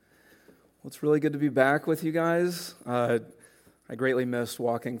Well, it's really good to be back with you guys. I greatly missed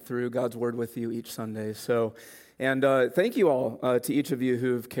walking through God's Word with you each Sunday. And thank you all to each of you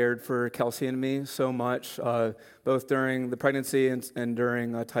who've cared for Kelsey and me so much, both during the pregnancy and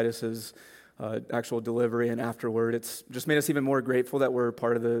during Titus's actual delivery and afterward. It's just made us even more grateful that we're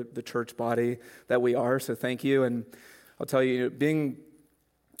part of the church body that we are. So thank you. And I'll tell you, being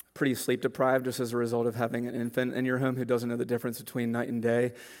pretty sleep deprived just as a result of having an infant in your home who doesn't know the difference between night and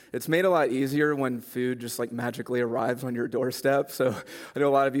day. It's made a lot easier when food just like magically arrives on your doorstep. So I know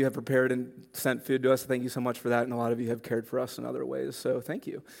a lot of you have prepared and sent food to us. Thank you so much for that. And a lot of you have cared for us in other ways. So thank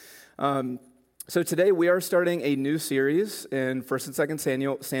you. So today we are starting a new series in 1st and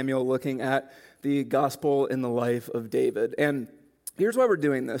 2nd Samuel looking at the gospel in the life of David. And here's why we're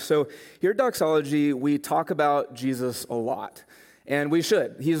doing this. So here at Doxology, we talk about Jesus a lot. And we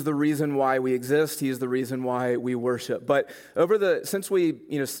should. He's the reason why we exist. He's the reason why we worship. But since we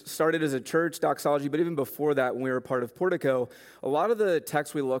started as a church, Doxology, but even before that, when we were a part of Portico, a lot of the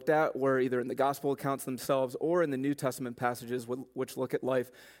texts we looked at were either in the gospel accounts themselves or in the New Testament passages which look at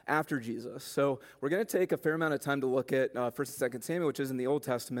life after Jesus. So we're going to take a fair amount of time to look at 1st and 2nd Samuel, which is in the Old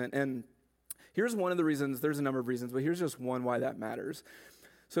Testament. And here's one of the reasons. There's a number of reasons, but here's just one why that matters.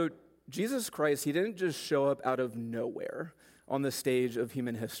 So Jesus Christ, he didn't just show up out of nowhere on the stage of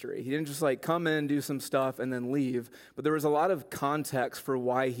human history. He didn't just come in, do some stuff, and then leave. But there was a lot of context for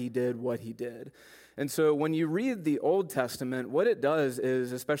why he did what he did. And so when you read the Old Testament, what it does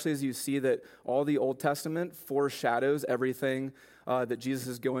is, especially as you see that all the Old Testament foreshadows everything that Jesus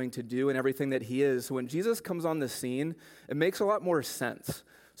is going to do and everything that he is. So when Jesus comes on the scene, it makes a lot more sense.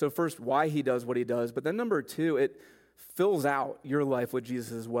 So first, why he does what he does. But then number two, it fills out your life with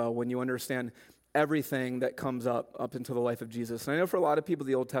Jesus as well when you understand everything that comes up into the life of Jesus. And I know for a lot of people,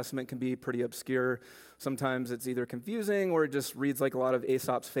 the Old Testament can be pretty obscure. Sometimes it's either confusing or it just reads like a lot of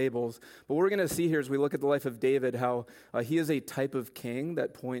Aesop's fables. But what we're going to see here as we look at the life of David, how he is a type of king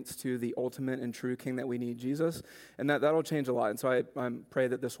that points to the ultimate and true king that we need, Jesus. And that'll change a lot. And so I pray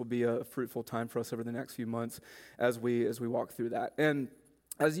that this will be a fruitful time for us over the next few months as we walk through that. And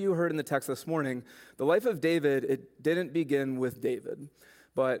as you heard in the text this morning, the life of David, it didn't begin with David.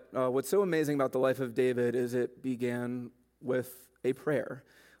 But what's so amazing about the life of David is it began with a prayer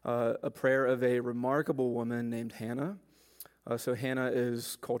of a remarkable woman named Hannah. So Hannah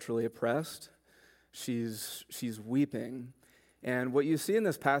is culturally oppressed. She's weeping. And what you see in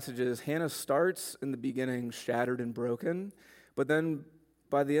this passage is Hannah starts in the beginning shattered and broken, but then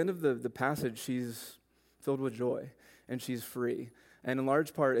by the end of the passage, she's filled with joy and she's free. And in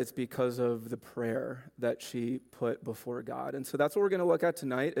large part, it's because of the prayer that she put before God. And so that's what we're going to look at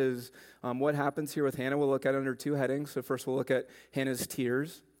tonight is what happens here with Hannah. We'll look at it under two headings. So first, we'll look at Hannah's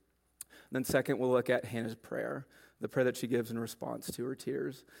tears. Then second, we'll look at Hannah's prayer, the prayer that she gives in response to her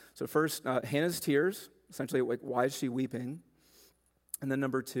tears. So first, Hannah's tears, essentially, why is she weeping? And then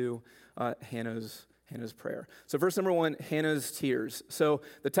number two, Hannah's prayer. So verse number one, Hannah's tears. So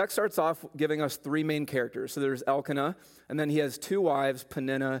the text starts off giving us three main characters. So there's Elkanah, and then he has two wives,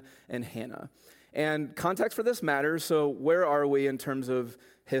 Peninnah and Hannah. And context for this matters. So where are we in terms of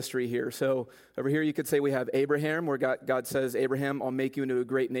history here? So over here you could say we have Abraham, where God says, Abraham, I'll make you into a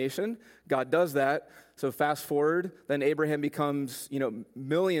great nation. God does that. So fast forward, then Abraham becomes,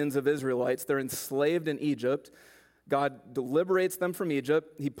 millions of Israelites. They're enslaved in Egypt. God liberates them from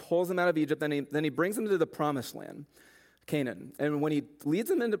Egypt. He pulls them out of Egypt. Then he brings them to the promised land, Canaan. And when he leads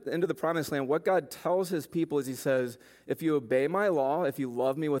them into the promised land, what God tells his people is he says, if you obey my law, if you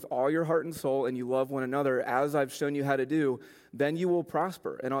love me with all your heart and soul, and you love one another as I've shown you how to do, then you will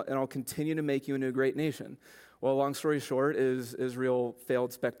prosper, and I'll continue to make you into a great nation. Well, long story short is Israel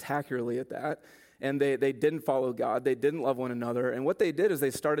failed spectacularly at that. And they didn't follow God. They didn't love one another. And what they did is they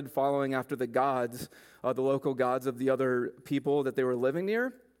started following after the gods, the local gods of the other people that they were living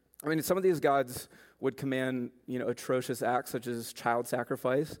near. I mean, some of these gods would command, atrocious acts such as child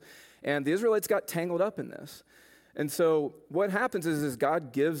sacrifice. And the Israelites got tangled up in this. And so what happens is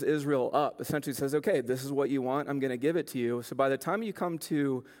God gives Israel up, essentially says, okay, this is what you want. I'm going to give it to you. So by the time you come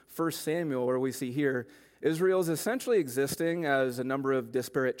to 1 Samuel, where we see here, Israel is essentially existing as a number of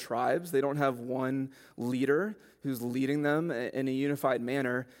disparate tribes. They don't have one leader who's leading them in a unified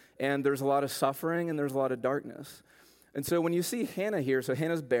manner, and there's a lot of suffering and there's a lot of darkness. And so when you see Hannah here, so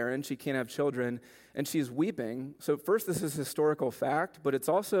Hannah's barren, she can't have children, and she's weeping. So first, this is historical fact, but it's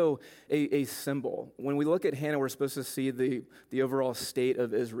also a symbol. When we look at Hannah, we're supposed to see the overall state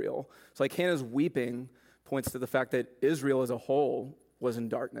of Israel. So Hannah's weeping points to the fact that Israel as a whole was in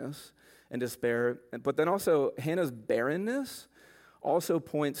darkness and despair. But then also Hannah's barrenness also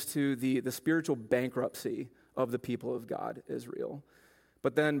points to the spiritual bankruptcy of the people of God, Israel.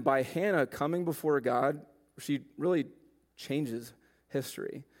 But then by Hannah coming before God, she really changes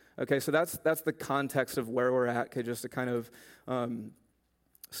history. Okay, so that's the context of where we're at, okay, just to kind of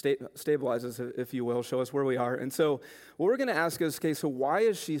stabilize us, if you will, show us where we are. And so what we're going to ask is, okay, so why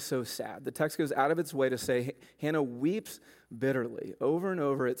is she so sad? The text goes out of its way to say Hannah weeps bitterly. Over and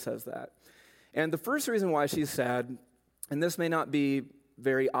over it says that. And the first reason why she's sad, and this may not be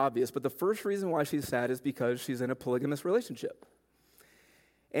very obvious, but the first reason why she's sad is because she's in a polygamous relationship.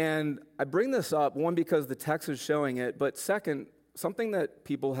 And I bring this up, one, because the text is showing it, but second, something that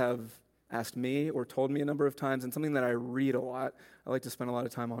people have asked me or told me a number of times, and something that I read a lot, I like to spend a lot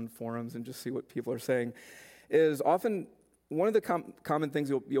of time on forums and just see what people are saying, is often one of the common things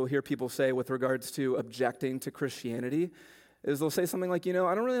you'll hear people say with regards to objecting to Christianity is they'll say something like, I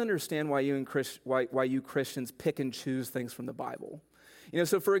don't really understand why you Christians pick and choose things from the Bible.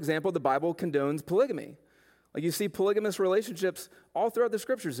 So for example, the Bible condones polygamy. Like you see polygamous relationships all throughout the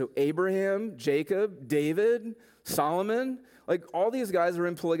scriptures. So Abraham, Jacob, David, Solomon, like all these guys are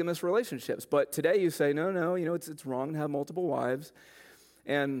in polygamous relationships. But today you say, no, it's wrong to have multiple wives.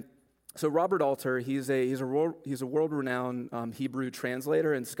 And so Robert Alter, he's a world-renowned Hebrew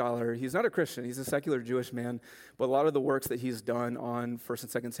translator and scholar. He's not a Christian. He's a secular Jewish man. But a lot of the works that he's done on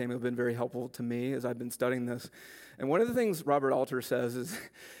 1st and 2nd Samuel have been very helpful to me as I've been studying this. And one of the things Robert Alter says is,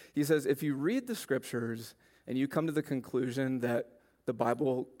 he says, if you read the scriptures and you come to the conclusion that the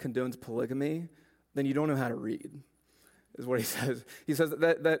Bible condones polygamy, then you don't know how to read, is what he says. He says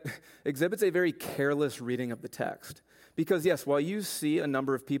that exhibits a very careless reading of the text. Because yes, while you see a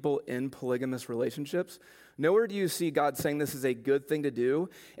number of people in polygamous relationships, nowhere do you see God saying this is a good thing to do.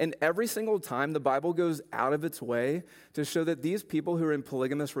 And every single time the Bible goes out of its way to show that these people who are in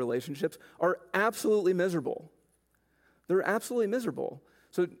polygamous relationships are absolutely miserable. They're absolutely miserable.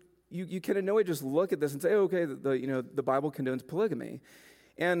 So you can in no way just look at this and say, okay, the Bible condones polygamy.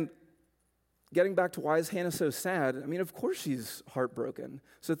 And getting back to why is Hannah so sad, of course she's heartbroken.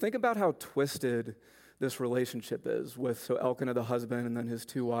 So think about how twisted this relationship is with Elkanah the husband and then his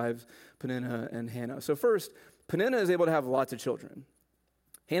two wives, Peninnah and Hannah. So first, Peninnah is able to have lots of children.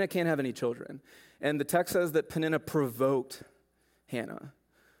 Hannah can't have any children. And the text says that Peninnah provoked Hannah.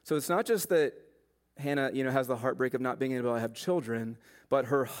 So it's not just that Hannah, has the heartbreak of not being able to have children, but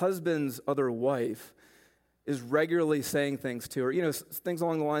her husband's other wife is regularly saying things to her, things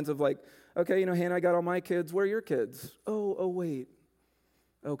along the lines of like, okay, Hannah, I got all my kids. Where are your kids? Oh, wait.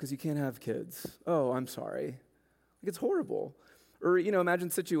 Oh, because you can't have kids. Oh, I'm sorry. Like, it's horrible. Or, imagine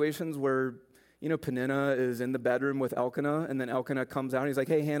situations where, Peninnah is in the bedroom with Elkanah, and then Elkanah comes out and he's like,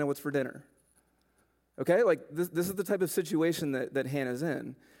 hey, Hannah, what's for dinner? Okay, like this is the type of situation that Hannah's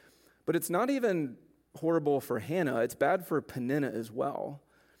in. But it's not even horrible for Hannah, it's bad for Peninnah as well.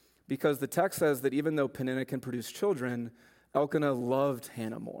 Because the text says that even though Peninnah can produce children, Elkanah loved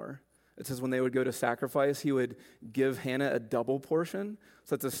Hannah more. It says when they would go to sacrifice, he would give Hannah a double portion.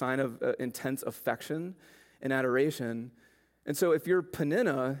 So it's a sign of intense affection and adoration. And so if you're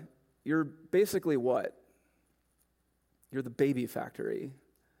Peninnah, you're basically what? You're the baby factory.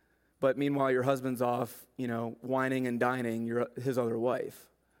 But meanwhile, your husband's off, whining and dining, you're his other wife.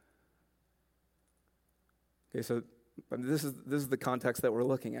 Okay, so this is the context that we're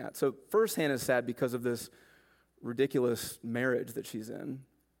looking at. So first, Hannah's sad because of this ridiculous marriage that she's in.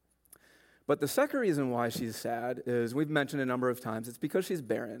 But the second reason why she's sad is, we've mentioned a number of times, it's because she's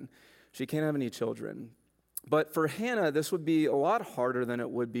barren. She can't have any children. But for Hannah, this would be a lot harder than it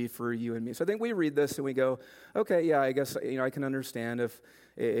would be for you and me. So I think we read this and we go, okay, yeah, I guess I can understand if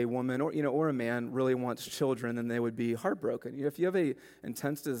a woman or a man really wants children, then they would be heartbroken. If you have a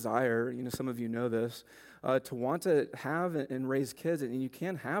intense desire, some of you know this, to want to have and raise kids, and you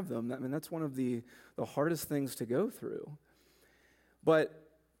can't have them, that's one of the hardest things to go through. But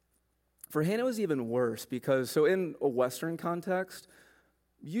for Hannah, it was even worse because, in a Western context,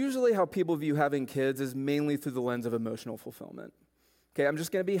 usually how people view having kids is mainly through the lens of emotional fulfillment. Okay, I'm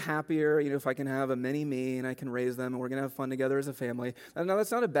just going to be happier, if I can have a mini-me and I can raise them and we're going to have fun together as a family. Now,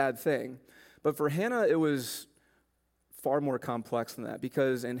 that's not a bad thing. But for Hannah, it was far more complex than that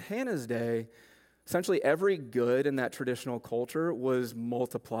because in Hannah's day, essentially every good in that traditional culture was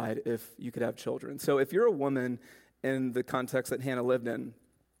multiplied if you could have children. So if you're a woman in the context that Hannah lived in,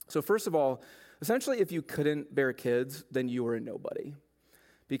 so first of all, essentially if you couldn't bear kids, then you were a nobody.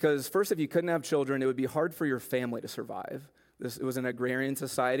 Because first, if you couldn't have children, it would be hard for your family to survive. It was an agrarian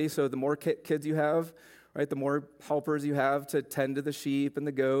society, so the more kids you have, right, the more helpers you have to tend to the sheep and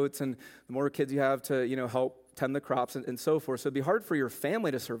the goats, and the more kids you have to, help tend the crops and so forth. So it'd be hard for your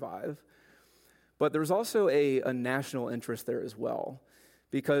family to survive. But there's also a national interest there as well.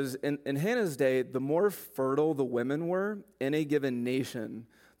 Because in Hannah's day, the more fertile the women were in a given nation,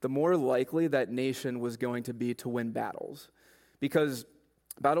 the more likely that nation was going to be to win battles. Because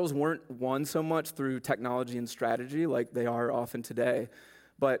battles weren't won so much through technology and strategy like they are often today.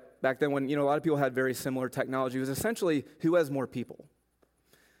 But back then when, a lot of people had very similar technology, it was essentially who has more people.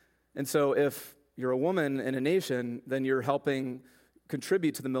 And so if you're a woman in a nation, then you're helping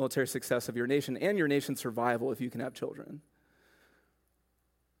contribute to the military success of your nation and your nation's survival if you can have children.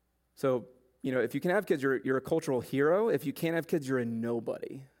 So, if you can have kids, you're a cultural hero. If you can't have kids, you're a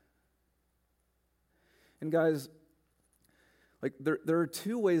nobody. And guys, there are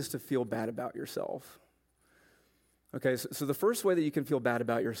two ways to feel bad about yourself. Okay, so the first way that you can feel bad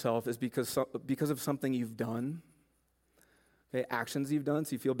about yourself is because of something you've done. Okay, actions you've done,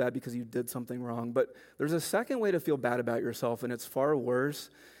 so you feel bad because you did something wrong. But there's a second way to feel bad about yourself, and it's far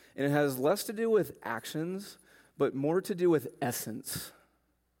worse, and it has less to do with actions, but more to do with essence.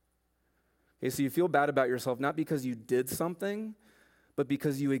 Okay, so you feel bad about yourself not because you did something, but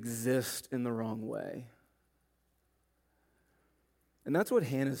because you exist in the wrong way. And that's what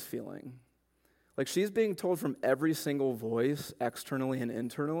Hannah's feeling. Like she's being told from every single voice, externally and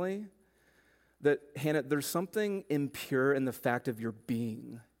internally, that Hannah, there's something impure in the fact of your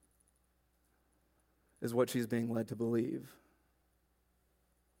being, is what she's being led to believe.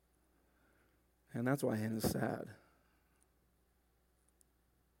 And that's why Hannah's sad.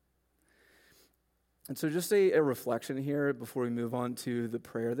 And so just a reflection here before we move on to the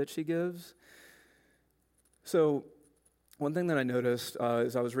prayer that she gives. So one thing that I noticed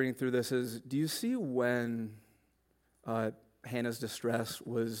as I was reading through this is, do you see when Hannah's distress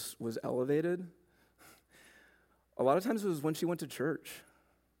was elevated? A lot of times it was when she went to church.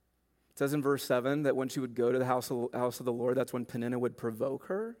 It says in verse 7 that when she would go to the house of the Lord, that's when Peninnah would provoke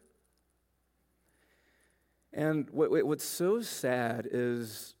her. And what's so sad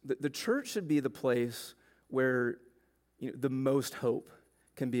is that the church should be the place where the most hope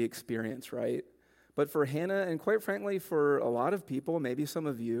can be experienced, right? But for Hannah, and quite frankly, for a lot of people, maybe some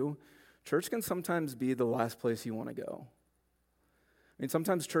of you, church can sometimes be the last place you want to go. I mean,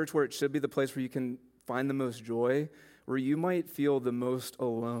 sometimes church, where it should be the place where you can find the most joy, where you might feel the most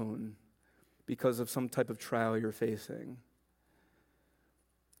alone because of some type of trial you're facing.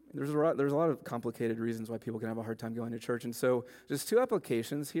 There's a lot of complicated reasons why people can have a hard time going to church. And so just two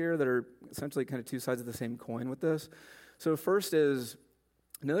applications here that are essentially kind of two sides of the same coin with this. So first is,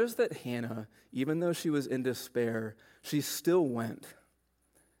 notice that Hannah, even though she was in despair, she still went.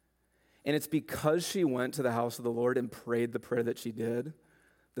 And it's because she went to the house of the Lord and prayed the prayer that she did,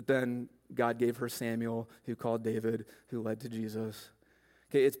 that then God gave her Samuel, who called David, who led to Jesus.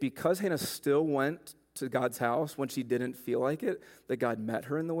 Okay, it's because Hannah still went to God's house when she didn't feel like it, that God met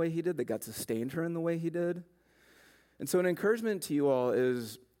her in the way he did, that God sustained her in the way he did. And so an encouragement to you all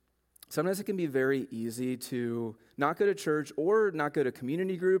is, sometimes it can be very easy to not go to church or not go to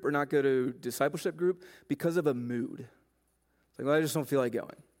community group or not go to discipleship group because of a mood. It's like, well, I just don't feel like going,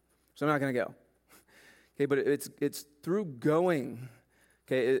 so I'm not going to go. Okay, but it's through going,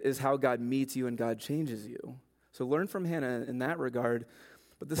 okay, is how God meets you and God changes you. So learn from Hannah in that regard.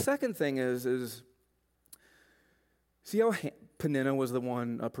 But the second thing is see how Peninnah was the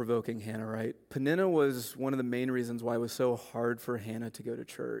one provoking Hannah, right? Peninnah was one of the main reasons why it was so hard for Hannah to go to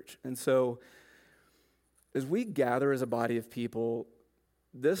church. And so as we gather as a body of people,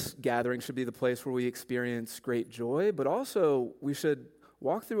 this gathering should be the place where we experience great joy, but also we should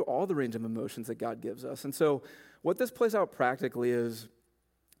walk through all the range of emotions that God gives us. And so what this plays out practically is,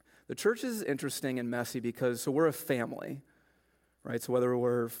 the church is interesting and messy because, so we're a family, right? So whether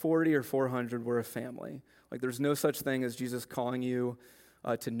we're 40 or 400, we're a family. Like there's no such thing as Jesus calling you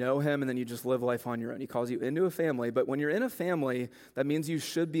to know him and then you just live life on your own. He calls you into a family, but when you're in a family, that means you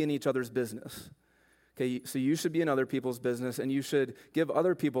should be in each other's business. Okay, so you should be in other people's business and you should give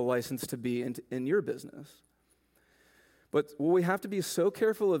other people license to be in your business. But what we have to be so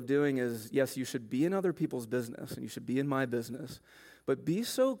careful of doing is, yes, you should be in other people's business and you should be in my business, but be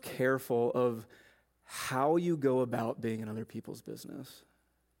so careful of how you go about being in other people's business.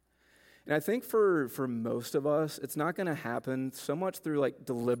 And I think for most of us, it's not going to happen so much through like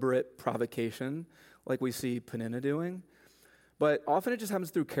deliberate provocation like we see Peninnah doing, but often it just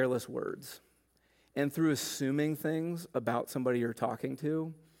happens through careless words and through assuming things about somebody you're talking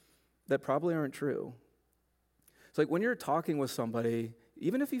to that probably aren't true. It's like when you're talking with somebody,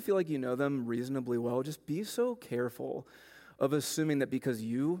 even if you feel like you know them reasonably well, just be so careful of assuming that because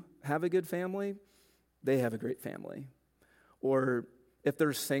you have a good family, they have a great family. Or if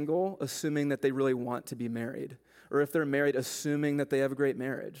they're single, assuming that they really want to be married. Or if they're married, assuming that they have a great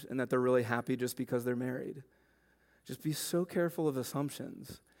marriage and that they're really happy just because they're married. Just be so careful of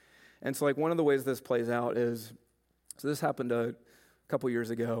assumptions. And so, like, one of the ways this plays out is, so this happened a couple years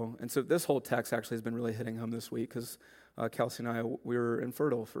ago, and so this whole text actually has been really hitting home this week because Kelsey and I, we were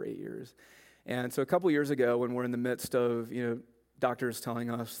infertile for 8 years. And so a couple years ago, when we're in the midst of, doctors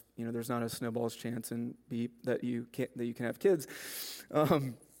telling us, there's not a snowball's chance and that you can have kids,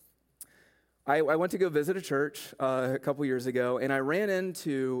 I went to go visit a church a couple years ago, and I ran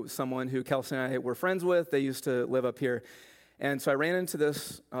into someone who Kelsey and I were friends with. They used to live up here. And so I ran into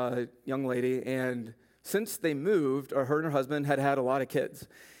this young lady, and since they moved, her and her husband had a lot of kids.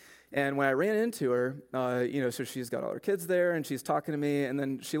 And when I ran into her, so she's got all her kids there, and she's talking to me, and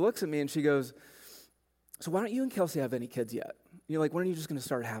then she looks at me and she goes, "So why don't you and Kelsey have any kids yet? When are you just going to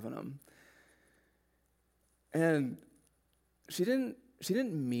start having them?" And she didn't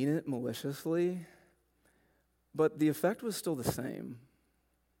mean it maliciously, but the effect was still the same.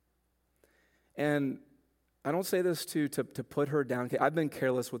 And I don't say this to put her down. I've been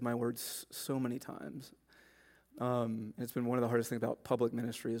careless with my words so many times. It's been one of the hardest things about public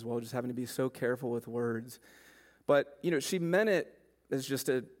ministry as well, just having to be so careful with words. But, she meant it as just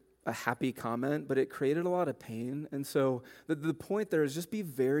a happy comment, but it created a lot of pain. And so the point there is just be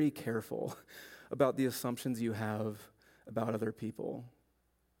very careful about the assumptions you have about other people,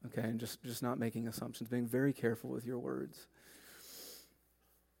 okay? And just not making assumptions, being very careful with your words.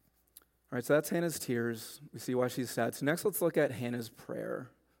 All right, so that's Hannah's tears. We see why she's sad. So next, let's look at Hannah's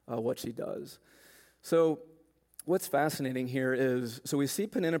prayer, what she does. So what's fascinating here is, so we see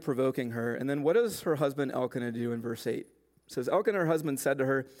Peninnah provoking her, and then what does her husband Elkanah do in verse 8? It says, Elkanah, her husband, said to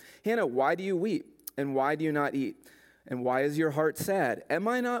her, "Hannah, why do you weep? And why do you not eat? And why is your heart sad? Am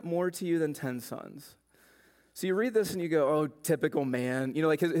I not more to you than 10 sons? So you read this and you go, oh, typical man.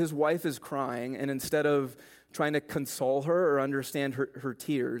 His wife is crying, and instead of trying to console her or understand her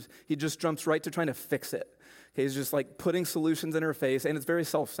tears, he just jumps right to trying to fix it. Okay, he's just like putting solutions in her face, and it's very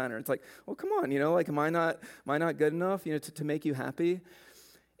self-centered. It's like, well, come on, am I not good enough, to make you happy?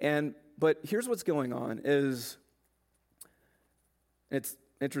 But here's what's going on is, it's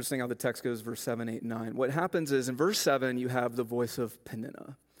interesting how the text goes, verse 7, 8, and 9. What happens is in verse 7, you have the voice of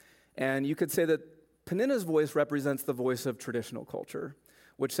Peninnah. And you could say that Peninnah's voice represents the voice of traditional culture,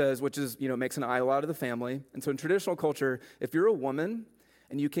 which makes an idol out of the family. And so in traditional culture, if you're a woman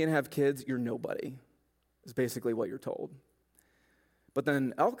and you can't have kids, you're nobody, is basically what you're told. But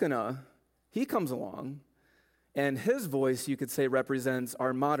then Elkanah, he comes along, and his voice, you could say, represents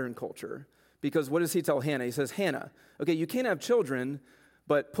our modern culture. Because what does he tell Hannah? He says, Hannah, okay, you can't have children,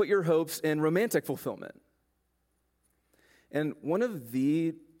 but put your hopes in romantic fulfillment. And one of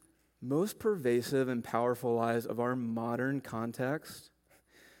the most pervasive and powerful lies of our modern context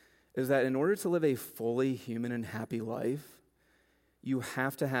is that in order to live a fully human and happy life, you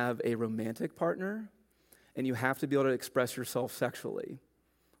have to have a romantic partner, and you have to be able to express yourself sexually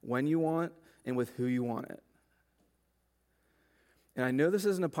when you want and with who you want it. And I know this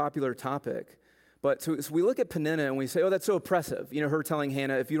isn't a popular topic, but so we look at Peninnah and we say, oh, that's so oppressive. Her telling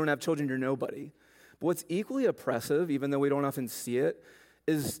Hannah, if you don't have children, you're nobody. But what's equally oppressive, even though we don't often see it,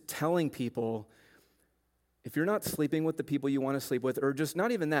 is telling people, if you're not sleeping with the people you want to sleep with, or just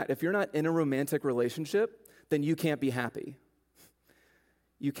not even that, if you're not in a romantic relationship, then you can't be happy.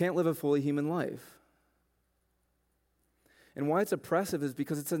 You can't live a fully human life. And why it's oppressive is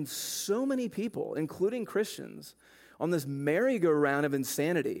because it's in so many people, including Christians, on this merry-go-round of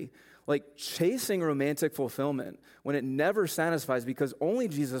insanity, like chasing romantic fulfillment when it never satisfies because only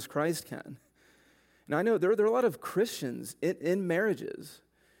Jesus Christ can. And I know there are a lot of Christians in marriages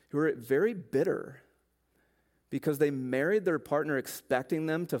who are very bitter because they married their partner expecting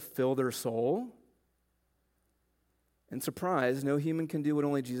them to fill their soul. And surprise, no human can do what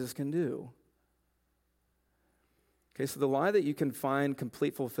only Jesus can do. Okay, so the lie that you can find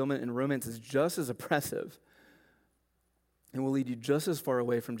complete fulfillment in romance is just as oppressive and will lead you just as far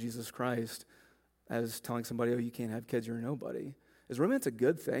away from Jesus Christ as telling somebody, oh, you can't have kids, you're a nobody. Is romance a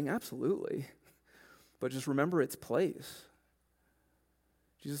good thing? Absolutely. But just remember its place.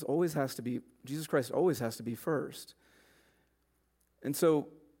 Jesus Christ always has to be first. And so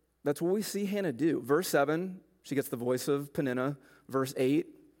that's what we see Hannah do. Verse 7, she gets the voice of Peninnah. Verse 8,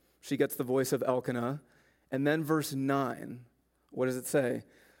 she gets the voice of Elkanah. And then verse 9, what does it say?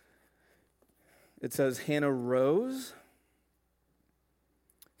 It says, Hannah rose.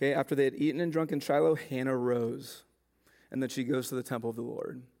 Okay, after they had eaten and drunk in Shiloh, Hannah rose. And then she goes to the temple of the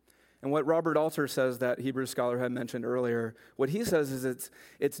Lord. And what Robert Alter says, that Hebrew scholar had mentioned earlier, what he says is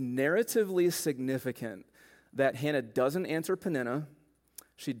it's narratively significant that Hannah doesn't answer Peninnah,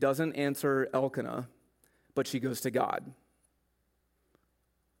 she doesn't answer Elkanah, but she goes to God.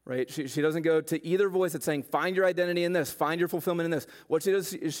 right? She doesn't go to either voice that's saying, find your identity in this, find your fulfillment in this. What she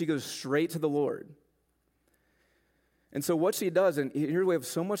does is she goes straight to the Lord. And so what she does, and here we have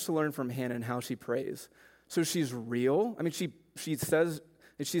so much to learn from Hannah and how she prays. So she's real. I mean, she says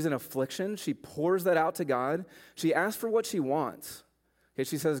that she's in affliction. She pours that out to God. She asks for what she wants. Okay,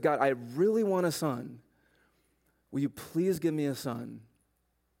 she says, God, I really want a son. Will you please give me a son?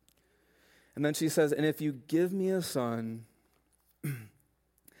 And then she says, and if you give me a son,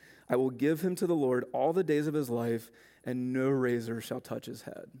 I will give him to the Lord all the days of his life, and no razor shall touch his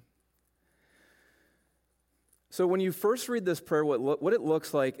head. So when you first read this prayer, what it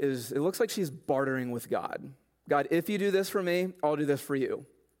looks like is, it looks like she's bartering with God. God, if you do this for me, I'll do this for you.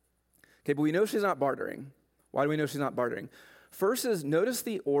 Okay, but we know she's not bartering. Why do we know she's not bartering? First is, notice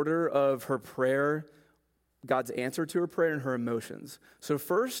the order of her prayer, God's answer to her prayer, and her emotions. So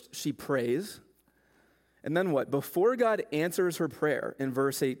first, she prays. And then what? Before God answers her prayer, in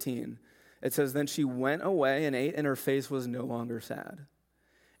verse 18, it says, then she went away and ate, and her face was no longer sad.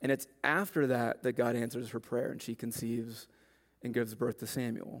 And it's after that that God answers her prayer, and she conceives and gives birth to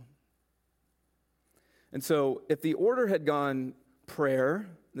Samuel. And so if the order had gone prayer,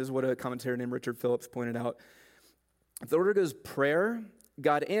 this is what a commentator named Richard Phillips pointed out, if the order goes prayer,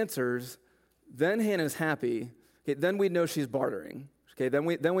 God answers, then Hannah's happy, okay, then we know she's bartering. Okay,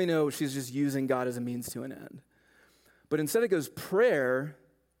 then we know she's just using God as a means to an end. But instead it goes prayer,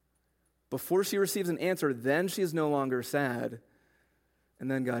 before she receives an answer, then she is no longer sad,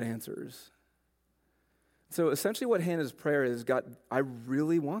 and then God answers. So essentially what Hannah's prayer is, God, I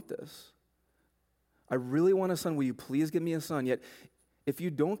really want this. I really want a son. Will you please give me a son? Yet if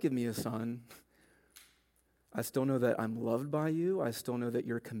you don't give me a son, I still know that I'm loved by you. I still know that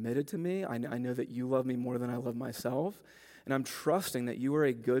you're committed to me. I know that you love me more than I love myself. And I'm trusting that you are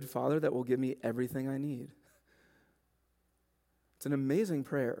a good father that will give me everything I need. It's an amazing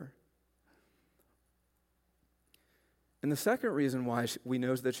prayer. And the second reason why we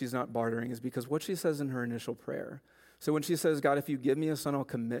know that she's not bartering is because what she says in her initial prayer. So when she says, God, if you give me a son, I'll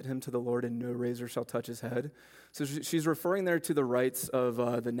commit him to the Lord, and no razor shall touch his head. So she's referring there to the rites of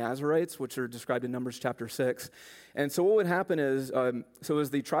the Nazarites, which are described in Numbers chapter 6. And so what would happen is, so as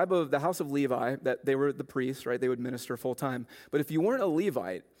the tribe of the house of Levi, that they were the priests, right? They would minister full time. But if you weren't a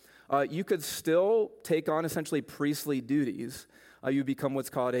Levite, you could still take on essentially priestly duties. You become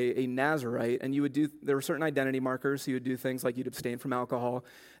what's called a Nazarite, and there were certain identity markers, so you would do things like you'd abstain from alcohol.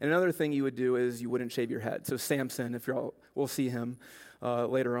 And another thing you would do is you wouldn't shave your head. So Samson, we'll see him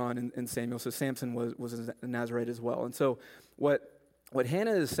later on in Samuel. So Samson was a Nazarite as well. And so what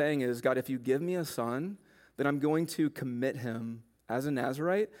Hannah is saying is, God, if you give me a son, then I'm going to commit him as a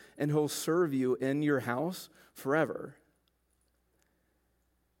Nazarite, and he'll serve you in your house forever.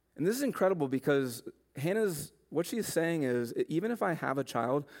 And this is incredible because what she's saying is, even if I have a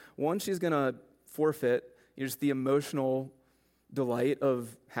child, one, she's going to forfeit just the emotional delight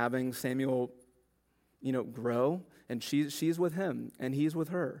of having Samuel, grow, and she's with him, and he's with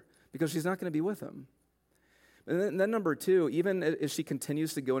her, because she's not going to be with him. And then number two, even as she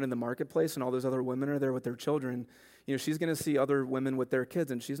continues to go into the marketplace and all those other women are there with their children, she's going to see other women with their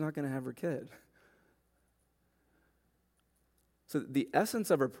kids, and she's not going to have her kid. So the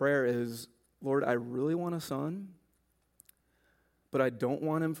essence of her prayer is, Lord, I really want a son, but I don't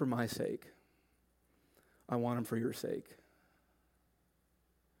want him for my sake. I want him for your sake.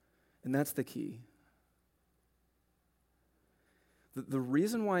 And that's the key. The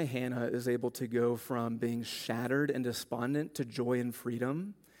reason why Hannah is able to go from being shattered and despondent to joy and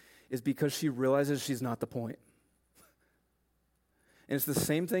freedom is because she realizes she's not the point. And it's the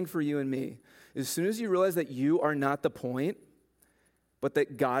same thing for you and me. As soon as you realize that you are not the point, but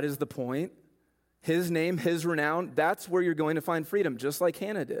that God is the point, His name, His renown, that's where you're going to find freedom, just like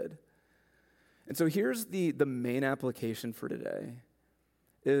Hannah did. And so here's the main application for today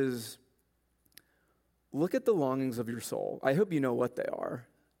is look at the longings of your soul. I hope you know what they are,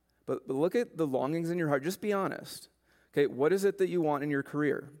 but look at the longings in your heart. Just be honest. Okay, what is it that you want in your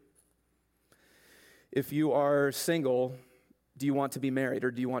career? If you are single, do you want to be married or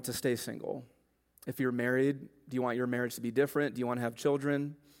do you want to stay single? If you're married, do you want your marriage to be different? Do you want to have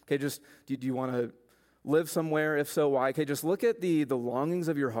children? Okay, just do you want to live somewhere? If so, why? Okay, just look at the longings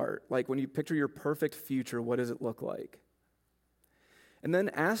of your heart. Like when you picture your perfect future, what does it look like? And then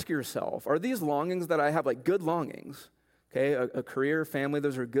ask yourself, are these longings that I have like good longings? Okay, a career, family,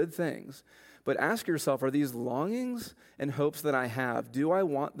 those are good things. But ask yourself, are these longings and hopes that I have, do I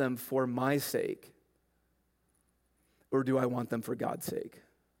want them for my sake? Or do I want them for God's sake?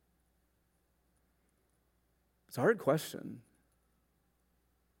 It's a hard question.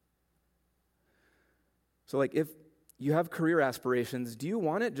 So if you have career aspirations. Do you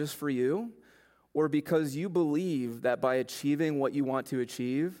want it just for you? Or because you believe that by achieving what you want to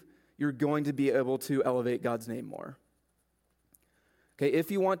achieve, you're going to be able to elevate God's name more? Okay,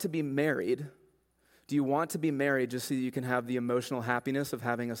 if you want to be married, do you want to be married just so that you can have the emotional happiness of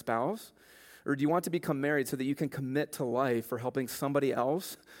having a spouse? Or do you want to become married so that you can commit to life for helping somebody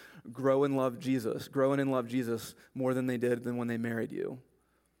else grow and love Jesus more than they did when they married you?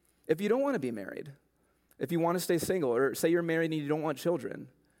 If you don't want to be married, if you want to stay single, or say you're married and you don't want children,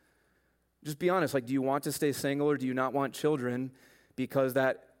 just be honest. Like, do you want to stay single or do you not want children because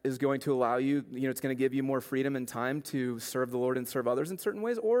that is going to allow you, it's going to give you more freedom and time to serve the Lord and serve others in certain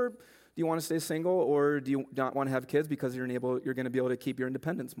ways? Or do you want to stay single, or do you not want to have kids because you're going to be able to keep your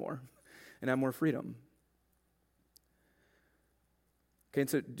independence more and have more freedom? Okay, and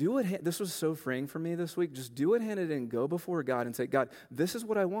so do it. This was so freeing for me this week. Just do it handed and go before God and say, God, this is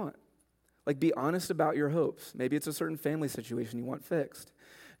what I want. Like, be honest about your hopes. Maybe it's a certain family situation you want fixed.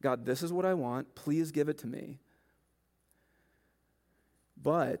 God, this is what I want. Please give it to me.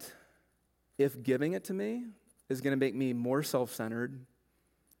 But if giving it to me is going to make me more self-centered,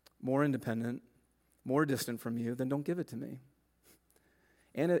 more independent, more distant from you, then don't give it to me.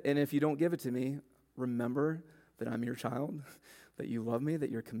 And if you don't give it to me, remember that I'm your child, that you love me,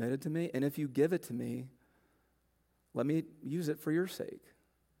 that you're committed to me. And if you give it to me, let me use it for your sake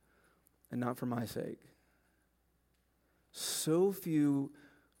and not for my sake. So few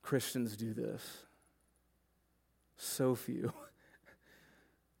Christians do this. So few.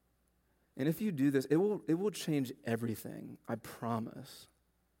 And if you do this, it will change everything, I promise.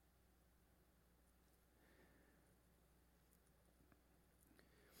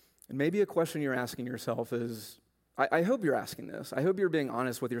 And maybe a question you're asking yourself is, I hope you're asking this. I hope you're being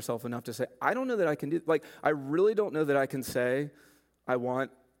honest with yourself enough to say, I don't know that I can do, I really don't know that I can say, I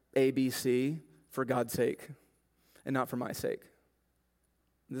want A, B, C for God's sake and not for my sake.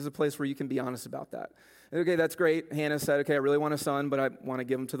 This is a place where you can be honest about that. Okay, that's great. Hannah said, okay, I really want a son, but I want to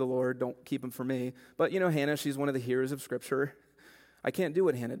give him to the Lord. Don't keep him for me. But Hannah, she's one of the heroes of Scripture. I can't do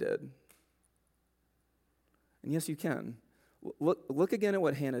what Hannah did. And yes, you can. Look again at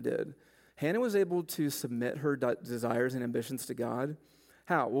what Hannah did. Hannah was able to submit her desires and ambitions to God.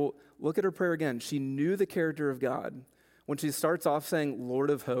 How? Well, look at her prayer again. She knew the character of God. When she starts off saying Lord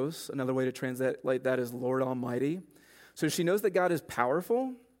of hosts, another way to translate that is Lord Almighty. So she knows that God is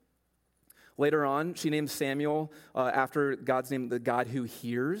powerful. Later on, she names Samuel after God's name, the God who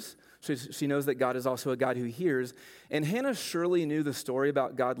hears. So she knows that God is also a God who hears. And Hannah surely knew the story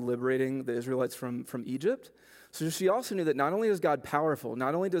about God liberating the Israelites from Egypt. So she also knew that not only is God powerful,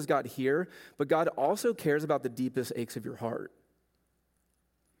 not only does God hear, but God also cares about the deepest aches of your heart.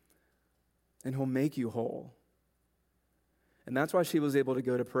 And he'll make you whole. And that's why she was able to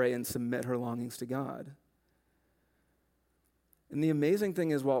go to pray and submit her longings to God. And the amazing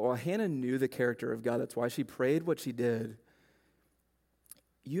thing is, while Hannah knew the character of God, that's why she prayed what she did,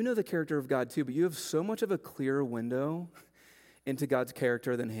 you know the character of God too, but you have so much of a clearer window into God's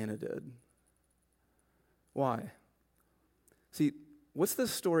character than Hannah did. Why? See, what's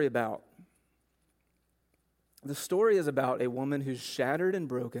this story about? The story is about a woman who's shattered and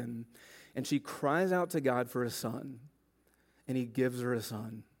broken, and she cries out to God for a son, and he gives her a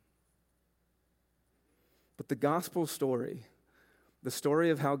son. But the gospel story, the story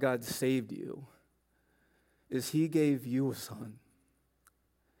of how God saved you, is he gave you a son.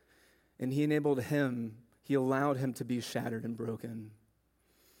 And he allowed him to be shattered and broken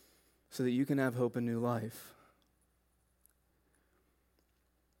so that you can have hope and new life.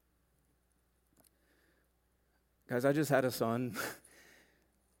 Guys, I just had a son.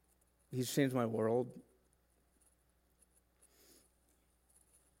 He's changed my world.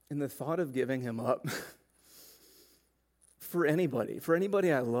 And the thought of giving him up for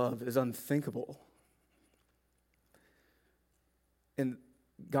anybody I love is unthinkable. And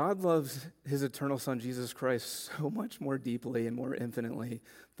God loves his eternal son, Jesus Christ, so much more deeply and more infinitely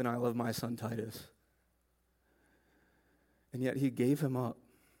than I love my son, Titus. And yet he gave him up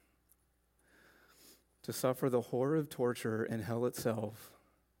to suffer the horror of torture and hell itself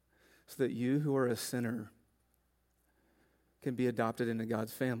so that you who are a sinner can be adopted into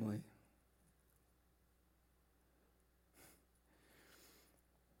God's family.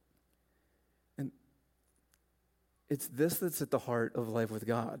 And it's this that's at the heart of life with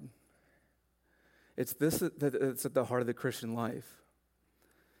God. It's this that's at the heart of the Christian life.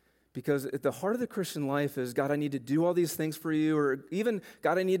 Because at the heart of the Christian life is, God, I need to do all these things for you, or even,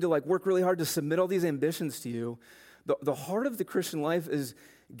 God, I need to work really hard to submit all these ambitions to you. The heart of the Christian life is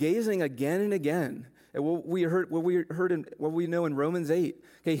gazing again and again And what we know in Romans 8.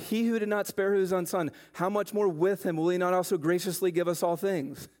 Okay, he who did not spare his own son, how much more with him will he not also graciously give us all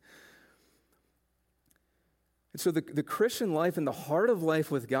things? And so the Christian life and the heart of life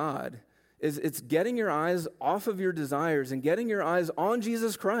with God is it's getting your eyes off of your desires and getting your eyes on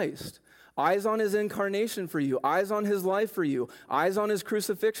Jesus Christ. Eyes on his incarnation for you, eyes on his life for you, eyes on his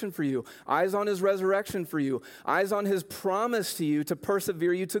crucifixion for you, eyes on his resurrection for you, eyes on his promise to you to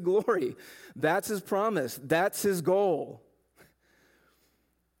persevere you to glory. That's his promise. That's his goal.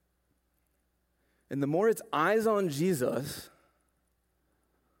 And the more it's eyes on Jesus,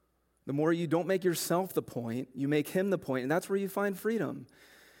 the more you don't make yourself the point, you make him the point, and that's where you find freedom.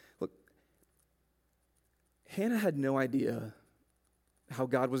 Look, Hannah had no idea how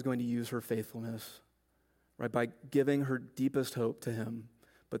God was going to use her faithfulness, right, by giving her deepest hope to him.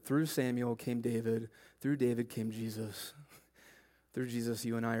 But through Samuel came David. Through David came Jesus. Through Jesus,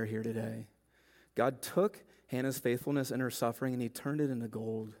 you and I are here today. God took Hannah's faithfulness and her suffering, and he turned it into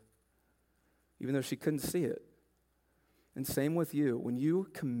gold, even though she couldn't see it. And same with you. When you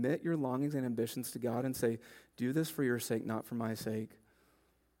commit your longings and ambitions to God and say, do this for your sake, not for my sake,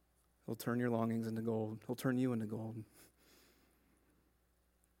 he'll turn your longings into gold. He'll turn you into gold.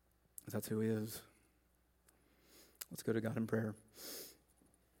 That's who he is. Let's go to God in prayer.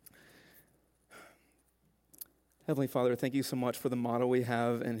 Heavenly Father, thank you so much for the model we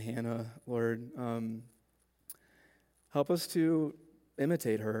have in Hannah, Lord. Help us to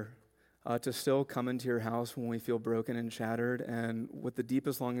imitate her, to still come into your house when we feel broken and shattered, and with the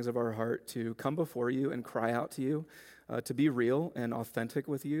deepest longings of our heart to come before you and cry out to you, to be real and authentic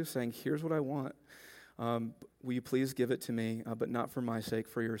with you, saying, here's what I want. Will you please give it to me, but not for my sake,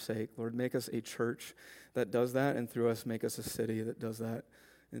 for your sake. Lord, make us a church that does that, and through us make us a city that does that.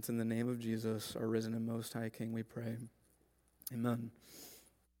 It's in the name of Jesus, our risen and most high King, we pray. Amen.